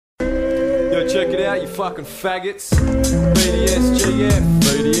Check it out, you fucking faggots. BDS, GF,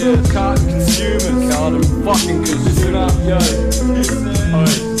 BDS, carton consumers, carton fucking listen up, yo.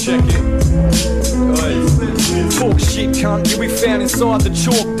 Oi, check it. Oi. Talk shit, cunt, you'll be found inside the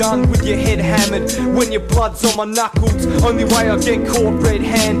chalk done with your head hammered. When your blood's on my knuckles, only way I get caught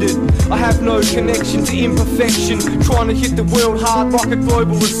red-handed. I have no connection to imperfection, trying to hit the world hard like a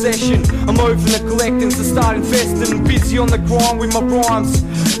global recession. I'm over neglecting, so start investing, busy on the grind with my rhymes.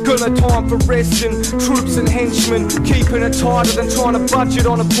 Got no time for resting, troops and henchmen, keeping it tighter than trying to budget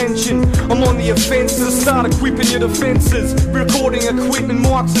on a pension. I'm on the offences, start equipping your defences. Recording equipment,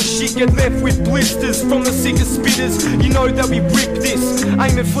 mics and shit get left with blisters from the sickest spitters. You know that we rip this,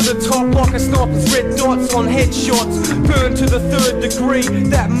 aiming for the top like a sniper's red dots on headshots. Burn to the 3rd degree,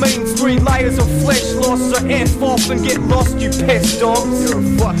 that means 3 layers of flesh loss. So F off and get lost, you pest dogs. You're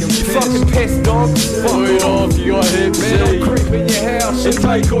a fucking pest. Fucking pest dogs. Fuck it off, you got hip. Man, I'll creep in your house and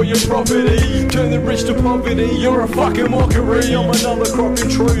take all your property, turn the rich to poverty. You're a fucking mockery, I'm another crop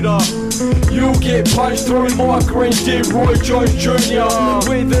intruder. You'll get punched through my green dead Roy Jones Jr.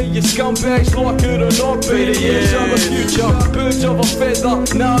 Whether you scumbags like it or not, BDS of the future, birds of a feather.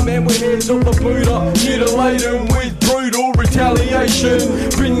 Nah man, we're heads of the Buddha, mutilating with brutal retaliation.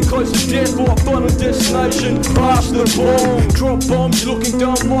 Bringing close to death like final destination. Blast the bomb, drop bombs, looking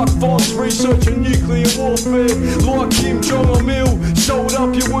dumb like Fonz. Researching nuclear warfare like Kim Jong-il. Sold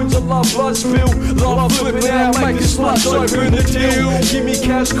up your wounds, I love blood spill. Love flipping out, make the sluts open the deal. Give me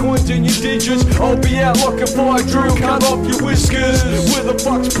cash coins in your digits, I'll be out like a fire drill. Cut off your whiskers, where the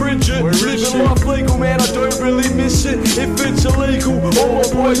fuck's Bridget? Living life legal, man, I don't really miss it. If it's illegal, all my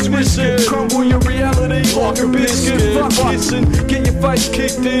boys miss it. Crumble your reality like a biscuit. Fuck kissing, get your face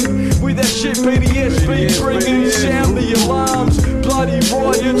kicked in with that shit BDS beat bringing. Sound the alarms, bloody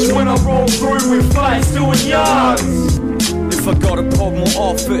riots when I roll through with face doing yards. If I got a problem,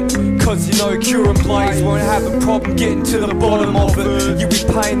 I'll off it. Cause you know Kure and Blase won't have a problem getting to the bottom of it. You'll be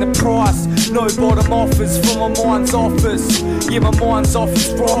paying the price, no bottom offers from my mind's office. Yeah, my mind's office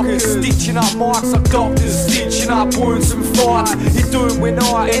rockers, stitching up mics like doctors, stitching up wounds and fights. You're doing when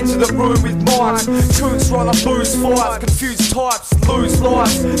I enter the room with mics. Tunes right like booze fights, confused types, lose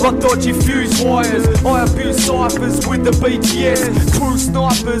lives like dodgy fuse wires. I abuse ciphers with the BTS, crew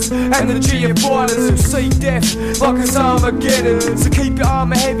snipers and the GF fighters who see death like it's Armageddon. So keep your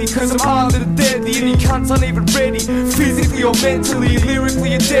armor heavy cause I'm armed to the deadly. And you cunts aren't even ready, physically or mentally.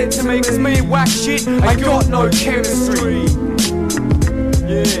 Lyrically you're dead to me cause me and whack shit ain't got no chemistry.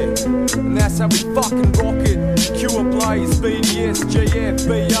 Yeah, and that's how we fucking rock it. Kure, Blase, BDS, GF,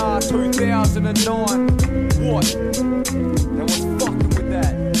 BR 2009. What? Now what's fucking with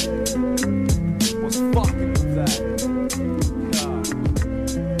that? What's fucking with that?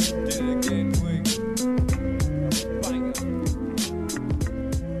 Did it again, quick. Banger.